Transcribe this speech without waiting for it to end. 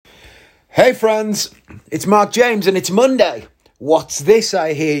Hey friends, it's Mark James and it's Monday. What's this,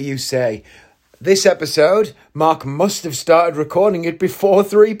 I hear you say? This episode, Mark must have started recording it before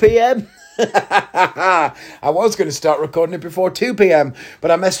 3 p.m. I was going to start recording it before 2 p.m,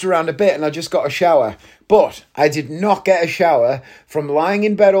 but I messed around a bit and I just got a shower. But I did not get a shower from lying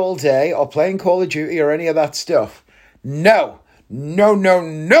in bed all day or playing Call of Duty or any of that stuff. No,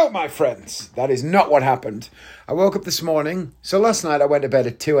 my friends. That is not what happened. I woke up this morning. So last night I went to bed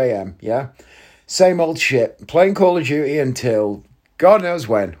at 2 a.m, yeah? Same old shit. Playing Call of Duty until God knows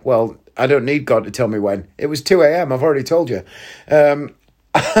when. Well, I don't need God to tell me when. It was 2 a.m, I've already told you.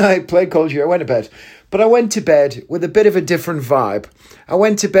 I played Call of Duty, I went to bed. But I went to bed with a bit of a different vibe. I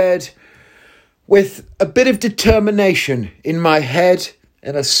went to bed with a bit of determination in my head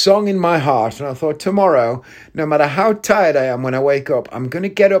and a song in my heart. And I thought, tomorrow, no matter how tired I am when I wake up, I'm going to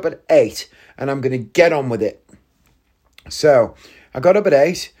get up at 8 and I'm going to get on with it. So I got up at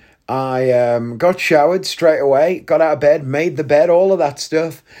 8. I got showered straight away, got out of bed, made the bed, all of that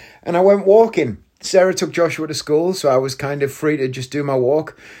stuff. And I went walking. Sarah took Joshua to school, so I was kind of free to just do my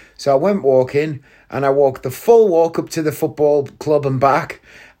walk. So I went walking and I walked the full walk up to the football club and back.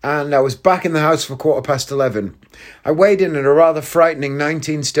 And I was back in the house for 11:15. I weighed in at a rather frightening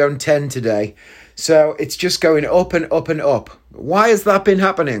 19 stone 10 today. So it's just going up and up and up. Why has that been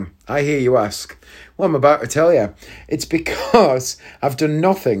happening? I hear you ask. Well, I'm about to tell you. It's because I've done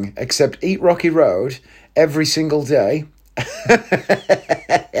nothing except eat Rocky Road every single day.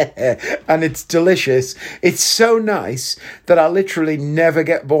 And it's delicious. It's so nice that I literally never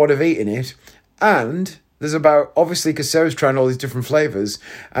get bored of eating it. And there's about, obviously, because Sarah's trying all these different flavours,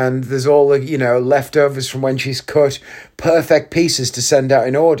 and there's all the, leftovers from when she's cut perfect pieces to send out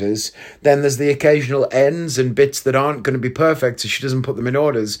in orders. Then there's the occasional ends and bits that aren't going to be perfect, so she doesn't put them in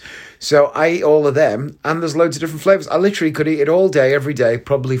orders. So I eat all of them, and there's loads of different flavours. I literally could eat it all day, every day,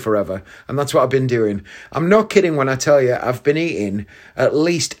 probably forever. And that's what I've been doing. I'm not kidding when I tell you I've been eating at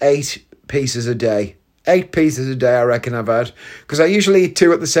least 8 pieces a day. 8 pieces a day, I reckon I've had. Because I usually eat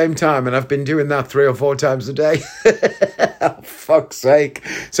 2 at the same time, and I've been doing that 3 or 4 times a day. Oh, fuck's sake.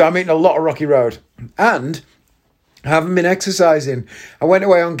 So I'm eating a lot of Rocky Road. And I haven't been exercising. I went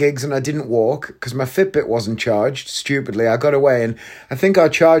away on gigs and I didn't walk because my Fitbit wasn't charged. Stupidly, I got away, and I think our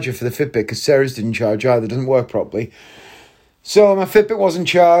charger for the Fitbit, because Sarah's didn't charge either, doesn't work properly. So my Fitbit wasn't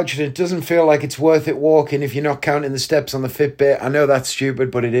charged. It doesn't feel like it's worth it walking if you're not counting the steps on the Fitbit. I know that's stupid,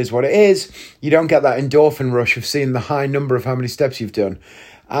 but it is what it is. You don't get that endorphin rush of seeing the high number of how many steps you've done.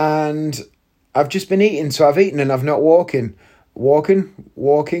 And I've just been eating, so I've eaten and I've not walking,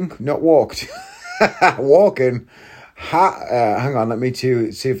 not walked. Walking. Hang on, let me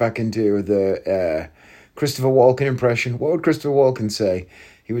see if I can do the Christopher Walken impression. What would Christopher Walken say?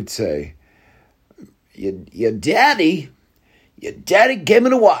 He would say, Your daddy gave me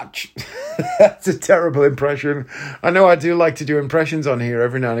the watch. That's a terrible impression. I know I do like to do impressions on here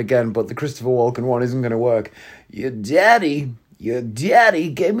every now and again, but the Christopher Walken one isn't going to work. Your daddy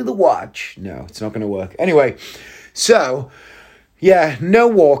gave me the watch. No, it's not going to work. Anyway, so, yeah, no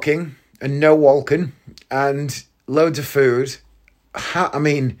walking and no walking and loads of food. I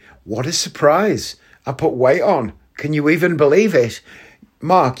mean, what a surprise. I put weight on. Can you even believe it?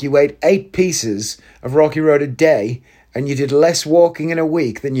 Mark, you ate 8 pieces of Rocky Road a day, and you did less walking in a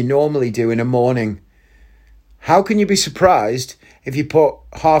week than you normally do in a morning. How can you be surprised if you put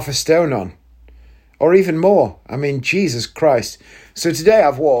half a stone on? Or even more. I mean, Jesus Christ. So today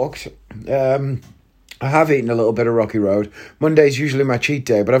I've walked. I have eaten a little bit of Rocky Road. Monday's usually my cheat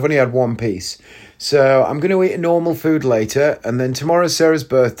day, but I've only had 1 piece. So I'm going to eat normal food later, and then tomorrow's Sarah's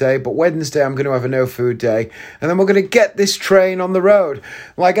birthday, but Wednesday I'm going to have a no food day, and then we're going to get this train on the road.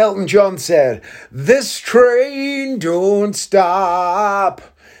 Like Elton John said, this train don't stop.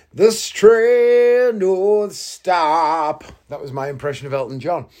 This train don't stop. That was my impression of Elton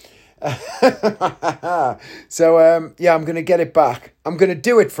John. So, I'm going to get it back. I'm going to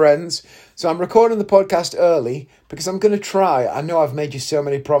do it, friends. So I'm recording the podcast early because I'm going to try. I know I've made you so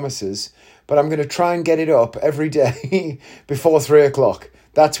many promises, but I'm going to try and get it up every day before 3 o'clock.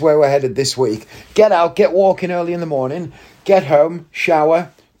 That's where we're headed this week. Get out, get walking early in the morning, get home,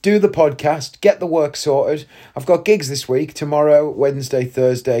 shower, do the podcast, get the work sorted. I've got gigs this week, tomorrow, Wednesday,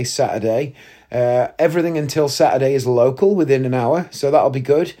 Thursday, Saturday. Everything until Saturday is local within an hour, so that'll be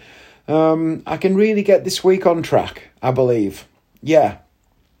good. I can really get this week on track, I believe. Yeah.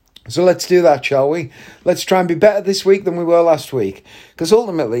 So let's do that, shall we? Let's try and be better this week than we were last week. Because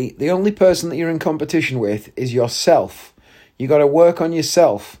ultimately, the only person that you're in competition with is yourself. You got to work on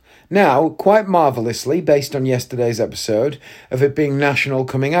yourself. Now, quite marvellously, based on yesterday's episode of it being National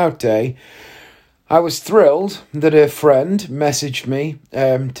Coming Out Day, I was thrilled that a friend messaged me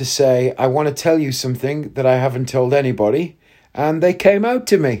to say, I want to tell you something that I haven't told anybody. And they came out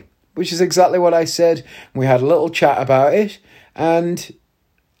to me, which is exactly what I said. We had a little chat about it. And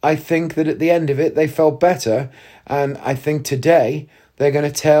I think that at the end of it, they felt better. And I think today they're going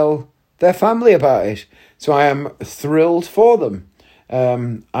to tell their family about it. So I am thrilled for them.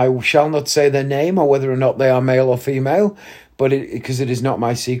 I shall not say their name or whether or not they are male or female, but because it is not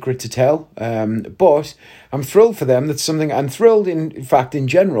my secret to tell. But I'm thrilled for them. That's something I'm thrilled in fact, in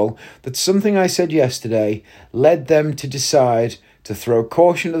general, that something I said yesterday led them to decide to throw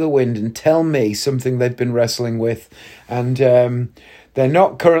caution to the wind and tell me something they've been wrestling with. And they're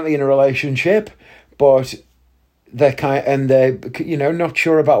not currently in a relationship, but they're not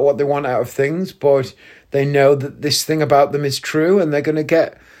sure about what they want out of things, but they know that this thing about them is true and they're going to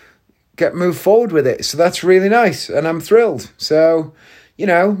get moved forward with it. So that's really nice and I'm thrilled. So,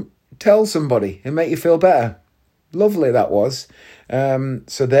 tell somebody and make you feel better. Lovely that was.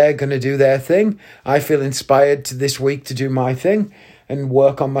 So they're going to do their thing. I feel inspired this week to do my thing and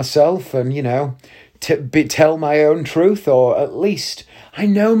work on myself and, tell my own truth, or at least I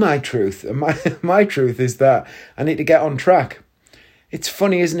know my truth. And my truth is that I need to get on track. It's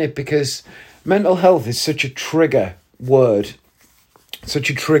funny, isn't it? Because mental health is such a trigger word, such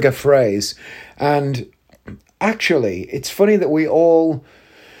a trigger phrase. And actually, it's funny that we all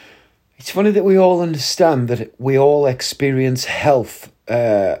understand that we all experience health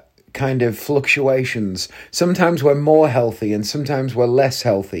kind of fluctuations. Sometimes we're more healthy and sometimes we're less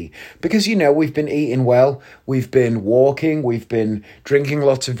healthy because, we've been eating well, we've been walking, we've been drinking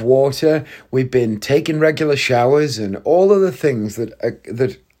lots of water, we've been taking regular showers and all of the things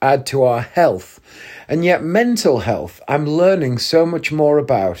that add to our health. And yet mental health, I'm learning so much more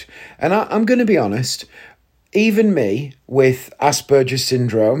about. And I'm going to be honest, even me with Asperger's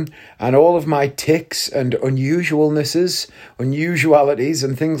syndrome and all of my tics and unusualities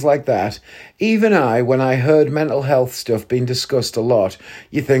and things like that, even I, when I heard mental health stuff being discussed a lot,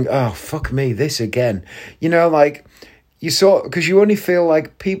 you think, oh, fuck me, this again. Because you only feel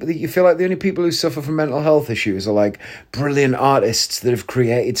like the only people who suffer from mental health issues are like brilliant artists that have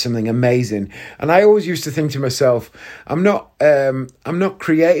created something amazing. And I always used to think to myself, I'm not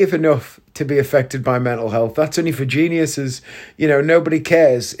creative enough to be affected by mental health. That's only for geniuses. Nobody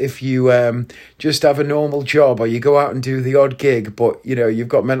cares if you just have a normal job or you go out and do the odd gig, but you've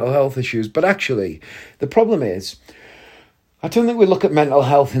got mental health issues. But actually, the problem is, I don't think we look at mental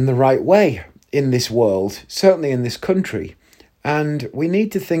health in the right way in this world, certainly in this country. And we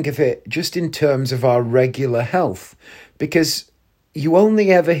need to think of it just in terms of our regular health, because you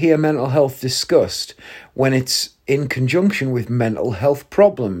only ever hear mental health discussed when it's in conjunction with mental health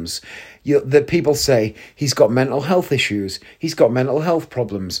problems. That people say, he's got mental health issues, he's got mental health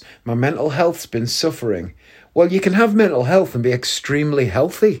problems, my mental health's been suffering. Well, you can have mental health and be extremely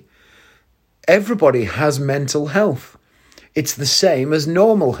healthy. Everybody has mental health. It's the same as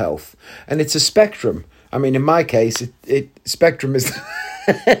normal health, and it's a spectrum. I mean, in my case, spectrum is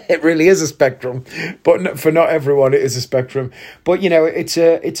it really is a spectrum, but for not everyone, it is a spectrum. But it's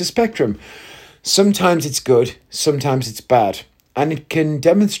a spectrum. Sometimes it's good, sometimes it's bad, and it can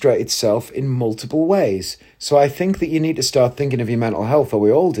demonstrate itself in multiple ways. So I think that you need to start thinking of your mental health, or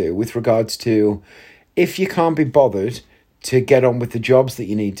we all do, with regards to if you can't be bothered to get on with the jobs that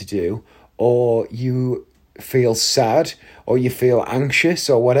you need to do, or you feel sad or you feel anxious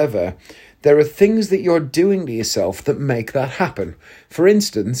or whatever, there are things that you're doing to yourself that make that happen. For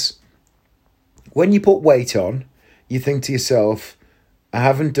instance, when you put weight on, you think to yourself, I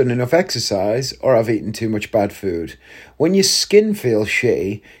haven't done enough exercise or I've eaten too much bad food. When your skin feels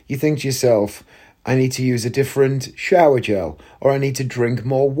shitty, you think to yourself, I need to use a different shower gel or I need to drink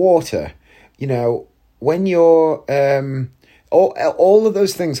more water. When you're all of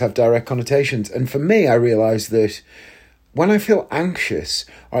those things have direct connotations. And for me, I realised that when I feel anxious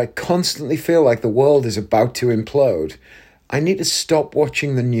or I constantly feel like the world is about to implode, I need to stop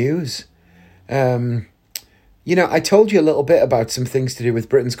watching the news. I told you a little bit about some things to do with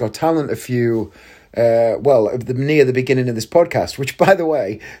Britain's Got Talent near the beginning of this podcast, which, by the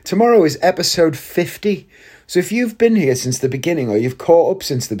way, tomorrow is episode 50. So if you've been here since the beginning or you've caught up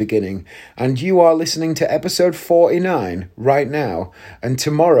since the beginning and you are listening to episode 49 right now and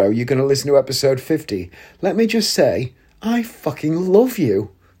tomorrow you're going to listen to episode 50, let me just say, I fucking love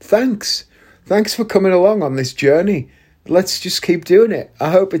you. Thanks. Thanks for coming along on this journey. Let's just keep doing it.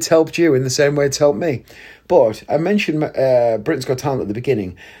 I hope it's helped you in the same way it's helped me. But I mentioned Britain's Got Talent at the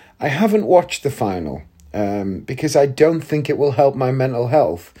beginning. I haven't watched the final because I don't think it will help my mental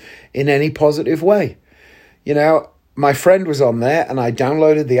health in any positive way. my friend was on there and I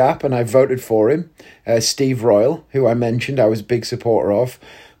downloaded the app and I voted for him, Steve Royal, who I mentioned I was a big supporter of.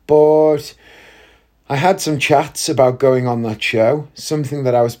 But I had some chats about going on that show. Something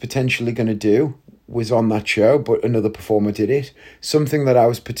that I was potentially going to do was on that show, but another performer did it. Something that I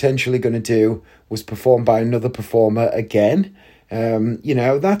was potentially going to do was performed by another performer again.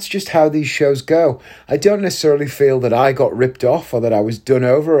 That's just how these shows go. I don't necessarily feel that I got ripped off or that I was done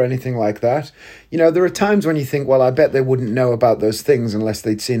over or anything like that. There are times when you think, well, I bet they wouldn't know about those things unless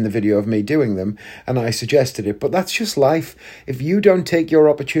they'd seen the video of me doing them and I suggested it. But that's just life. If you don't take your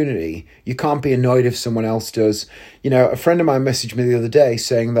opportunity, you can't be annoyed if someone else does. A friend of mine messaged me the other day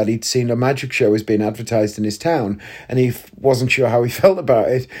saying that he'd seen a magic show was being advertised in his town and he wasn't sure how he felt about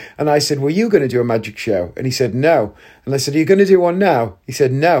it. And I said, were you going to do a magic show? And he said, no. And I said, are you going to do one now? He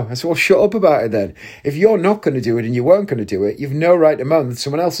said, no. I said, well, shut up about it then. If you're not going to do it and you weren't going to do it, you've no right to moan that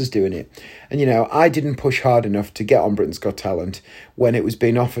someone else is doing it. And, I didn't push hard enough to get on Britain's Got Talent when it was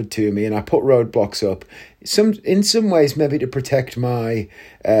being offered to me, and I put roadblocks up. In some ways, maybe to protect my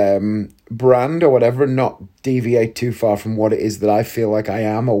brand or whatever, and not deviate too far from what it is that I feel like I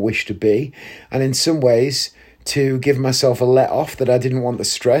am or wish to be. And in some ways, to give myself a let off that I didn't want the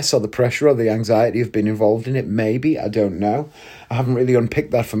stress or the pressure or the anxiety of being involved in it. Maybe, I don't know. I haven't really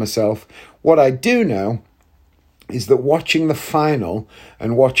unpicked that for myself. What I do know is that watching the final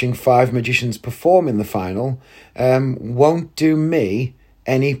and watching 5 magicians perform in the final won't do me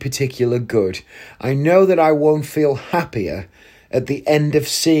any particular good. I know that I won't feel happier at the end of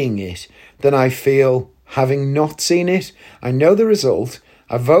seeing it than I feel having not seen it. I know the result.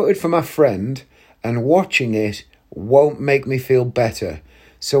 I voted for my friend, and watching it won't make me feel better.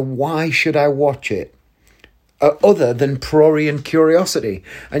 So why should I watch it? Other than prurient curiosity.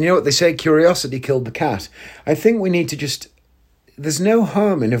 And you know what they say, curiosity killed the cat. I think we need to there's no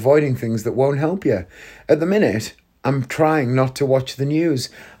harm in avoiding things that won't help you. At the minute, I'm trying not to watch the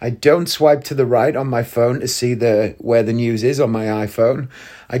news. I don't swipe to the right on my phone to see where the news is on my iPhone.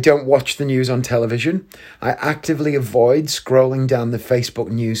 I don't watch the news on television. I actively avoid scrolling down the Facebook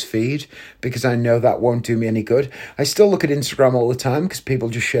news feed because I know that won't do me any good. I still look at Instagram all the time because people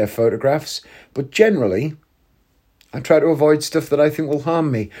just share photographs. But generally, I try to avoid stuff that I think will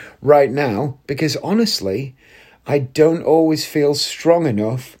harm me right now because honestly, I don't always feel strong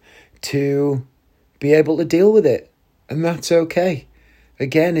enough to be able to deal with it. And that's okay.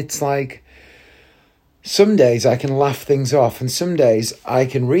 Again, it's like some days I can laugh things off and some days I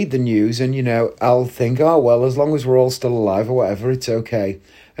can read the news and, I'll think, oh, well, as long as we're all still alive or whatever, it's okay.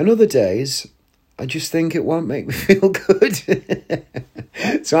 And other days, I just think it won't make me feel good.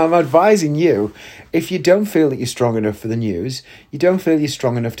 So I'm advising you, if you don't feel that you're strong enough for the news, you don't feel you're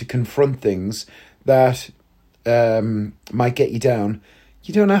strong enough to confront things that might get you down,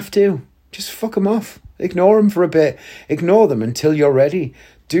 you don't have to. Just fuck them off. Ignore them for a bit. Ignore them until you're ready.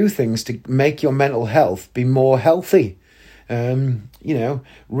 Do things to make your mental health be more healthy.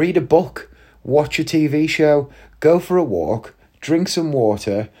 Read a book, watch a TV show, go for a walk, drink some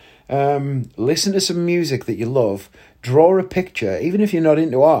water, listen to some music that you love, draw a picture. Even if you're not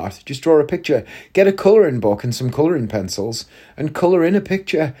into art, just draw a picture. Get a colouring book and some colouring pencils and colour in a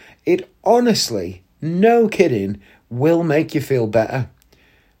picture. It honestly, no kidding, will make you feel better.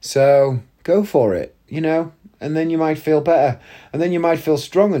 So go for it, and then you might feel better. And then you might feel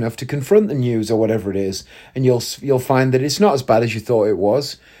strong enough to confront the news or whatever it is. And you'll find that it's not as bad as you thought it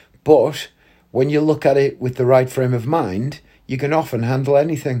was. But when you look at it with the right frame of mind, you can often handle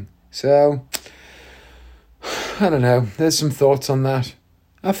anything. So, I don't know. There's some thoughts on that.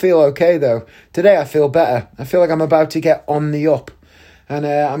 I feel okay, though. Today I feel better. I feel like I'm about to get on the up. And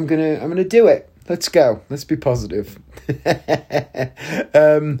I'm gonna do it. Let's go. Let's be positive.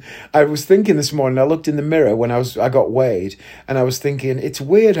 I was thinking this morning, I looked in the mirror when I got weighed, and I was thinking, it's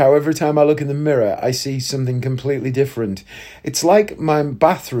weird how every time I look in the mirror, I see something completely different. It's like my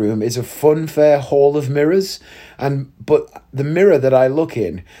bathroom is a funfair hall of mirrors, but the mirror that I look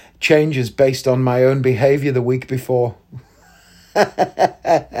in changes based on my own behaviour the week before.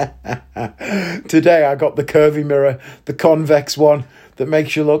 Today I got the curvy mirror, the convex one that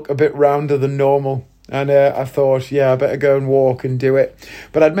makes you look a bit rounder than normal. And I thought, I better go and walk and do it.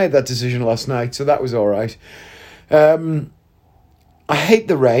 But I'd made that decision last night, so that was all right. I hate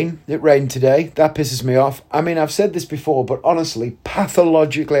the rain. It rained today. That pisses me off. I mean, I've said this before, but honestly,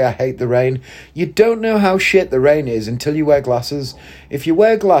 pathologically, I hate the rain. You don't know how shit the rain is until you wear glasses. If you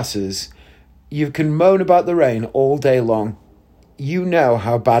wear glasses, you can moan about the rain all day long. You know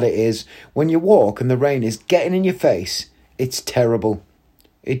how bad it is. When you walk and the rain is getting in your face, it's terrible.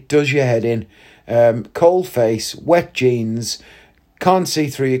 It does your head in. Cold face, wet jeans, Can't see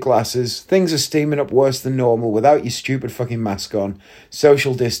through your glasses. Things are steaming up worse than normal without your stupid fucking mask on.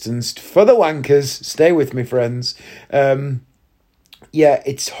 Social distanced. For the wankers. Stay with me, friends. Yeah,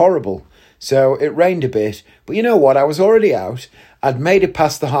 it's horrible. So it rained a bit. But you know what? I was already out. I'd made it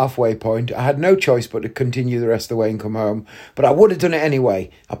past the halfway point. I had no choice but to continue the rest of the way and come home. But I would have done it anyway.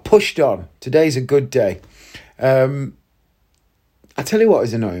 I pushed on. Today's a good day. I tell you what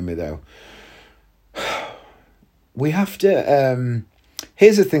is annoying me, though. We have to...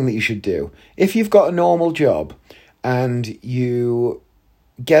 here's the thing that you should do. If you've got a normal job and you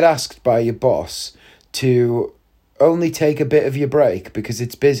get asked by your boss to only take a bit of your break because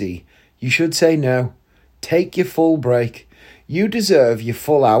it's busy, you should say no. Take your full break. You deserve your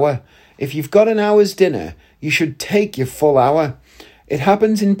full hour. If you've got an hour's dinner, you should take your full hour. It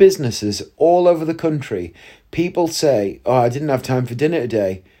happens in businesses all over the country. People say, I didn't have time for dinner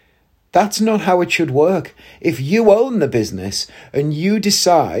today. That's not how it should work. If you own the business and you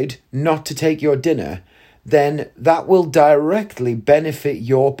decide not to take your dinner, then that will directly benefit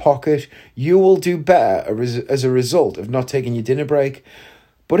your pocket. You will do better as a result of not taking your dinner break.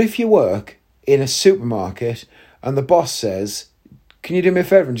 But if you work in a supermarket and the boss says, can you do me a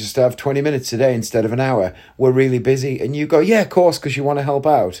favour and just have 20 minutes today instead of an hour? We're really busy. And you go, yeah, of course, because you want to help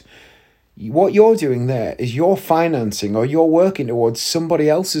out. What you're doing there is you're financing or you're working towards somebody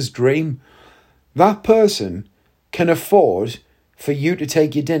else's dream. That person can afford for you to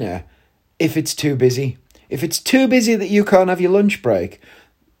take your dinner if it's too busy. If it's too busy that you can't have your lunch break,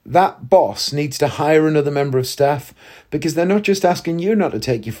 that boss needs to hire another member of staff, because they're not just asking you not to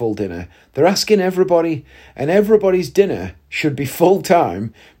take your full dinner. They're asking everybody, and everybody's dinner should be full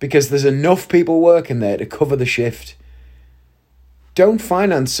time because there's enough people working there to cover the shift. Don't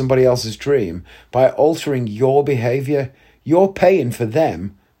finance somebody else's dream by altering your behaviour. You're paying for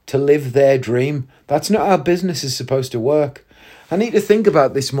them to live their dream. That's not how business is supposed to work. I need to think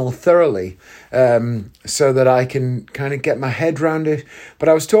about this more thoroughly so that I can kind of get my head around it. But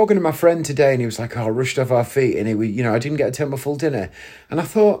I was talking to my friend today and he was like, I rushed off our feet and I didn't get to take my full dinner. And I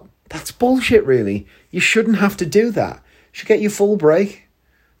thought, that's bullshit, really. You shouldn't have to do that. You should get your full break.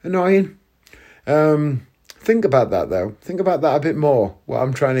 Annoying. Think about that, though. Think about that a bit more, what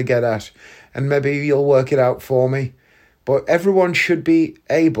I'm trying to get at. And maybe you'll work it out for me. But everyone should be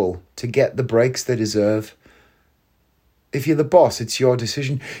able to get the breaks they deserve. If you're the boss, it's your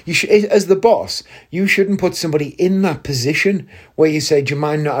decision. As the boss, you shouldn't put somebody in that position where you say, do you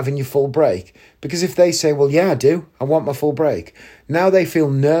mind not having your full break? Because if they say, well, yeah, I do. I want my full break. Now they feel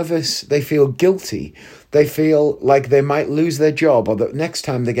nervous. They feel guilty. They feel like they might lose their job, or that next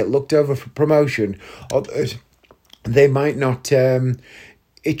time they get looked over for promotion, or they might not...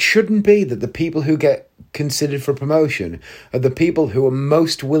 it shouldn't be that the people who get considered for promotion are the people who are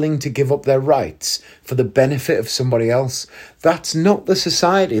most willing to give up their rights for the benefit of somebody else. That's not the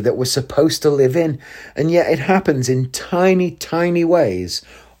society that we're supposed to live in. And yet it happens in tiny, tiny ways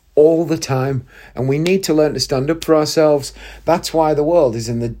all the time. And we need to learn to stand up for ourselves. That's why the world is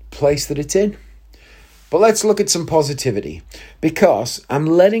in the place that it's in. But let's look at some positivity, because I'm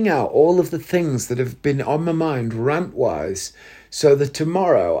letting out all of the things that have been on my mind rant-wise, so that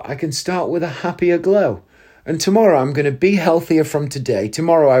tomorrow I can start with a happier glow. And tomorrow I'm going to be healthier from today.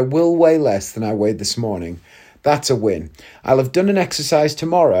 Tomorrow I will weigh less than I weighed this morning. That's a win. I'll have done an exercise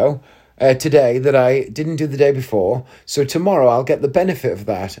today that I didn't do the day before. So tomorrow I'll get the benefit of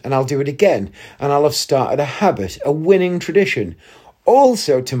that and I'll do it again. And I'll have started a habit, a winning tradition.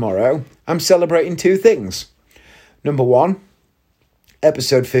 Also tomorrow, I'm celebrating 2 things. Number 1,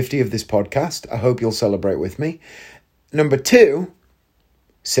 episode 50 of this podcast. I hope you'll celebrate with me. Number 2,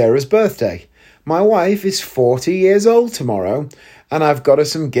 Sarah's birthday. My wife is 40 years old tomorrow, and I've got her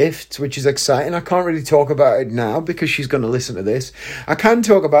some gifts, which is exciting. I can't really talk about it now because she's going to listen to this. I can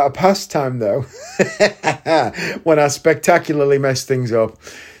talk about a pastime, though, when I spectacularly mess things up.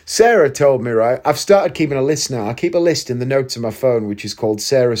 Sarah told me, right, I've started keeping a list now. I keep a list in the notes of my phone, which is called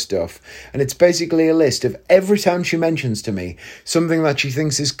Sarah Stuff. And it's basically a list of every time she mentions to me something that she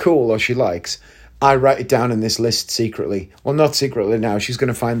thinks is cool or she likes, I write it down in this list secretly. Well, not secretly now. She's going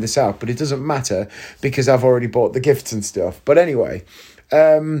to find this out, but it doesn't matter because I've already bought the gifts and stuff. But anyway,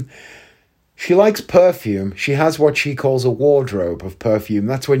 she likes perfume. She has what she calls a wardrobe of perfume.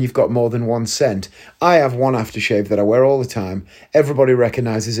 That's when you've got more than one scent. I have one aftershave that I wear all the time. Everybody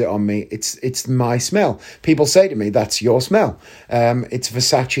recognises it on me. It's my smell. People say to me, that's your smell. It's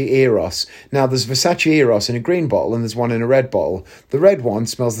Versace Eros. Now, there's Versace Eros in a green bottle and there's one in a red bottle. The red one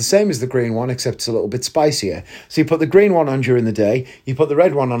smells the same as the green one, except it's a little bit spicier. So you put the green one on during the day, you put the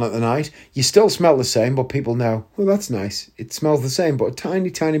red one on at the night, you still smell the same, but people know, well, that's nice. It smells the same, but a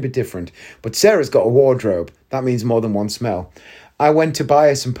tiny, tiny bit different. But Sarah's got a wardrobe. That means more than one smell. I went to buy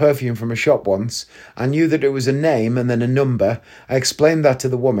her some perfume from a shop once. I knew that it was a name and then a number. I explained that to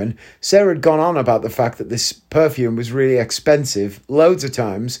the woman. Sarah had gone on about the fact that this perfume was really expensive loads of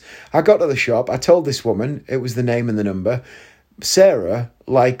times. I got to the shop. I told this woman it was the name and the number. Sarah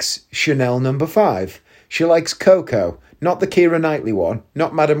likes Chanel number 5. She likes Coco, not the Keira Knightley one,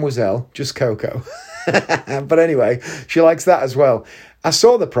 not Mademoiselle, just Coco. But anyway, she likes that as well. I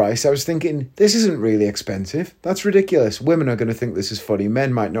saw the price. I was thinking, this isn't really expensive. That's ridiculous. Women are going to think this is funny.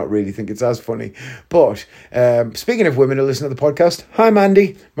 Men might not really think it's as funny. But speaking of women who listen to the podcast, hi,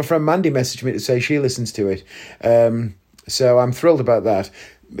 Mandy. My friend Mandy messaged me to say she listens to it. So I'm thrilled about that.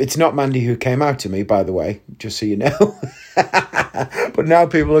 It's not Mandy who came out to me, by the way, just so you know. But now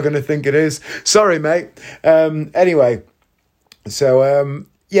people are going to think it is. Sorry, mate. Anyway, so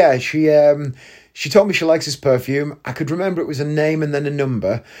yeah, she told me she likes this perfume. I could remember it was a name and then a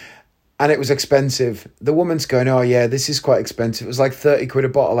number, and it was expensive. The woman's going, oh yeah, this is quite expensive. It was like 30 quid a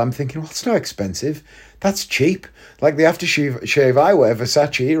bottle. I'm thinking, well, it's not expensive. That's cheap. Like the aftershave I wear,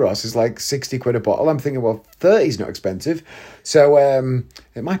 Versace Eros, is like 60 quid a bottle. I'm thinking, well, 30 is not expensive. So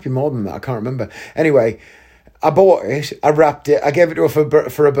it might be more than that. I can't remember. Anyway, I bought it. I wrapped it. I gave it to her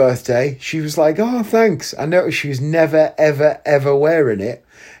for a birthday. She was like, oh, thanks. I noticed she was never, ever, ever wearing it.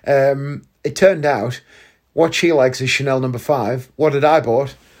 It turned out what she likes is Chanel number 5. What did I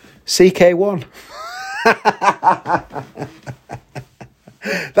bought? CK1.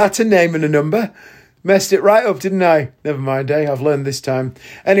 That's a name and a number. Messed it right up, didn't I? Never mind, I've learned this time.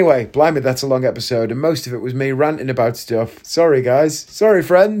 Anyway, blimey, that's a long episode, and most of it was me ranting about stuff. Sorry, guys. Sorry,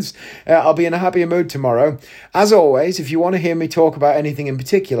 friends. I'll be in a happier mood tomorrow. As always, if you want to hear me talk about anything in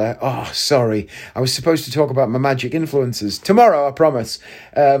particular... Oh, sorry. I was supposed to talk about my magic influences. Tomorrow, I promise.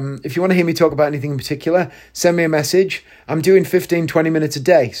 If you want to hear me talk about anything in particular, send me a message. I'm doing 15, 20 minutes a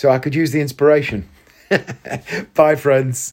day, so I could use the inspiration. Bye, friends.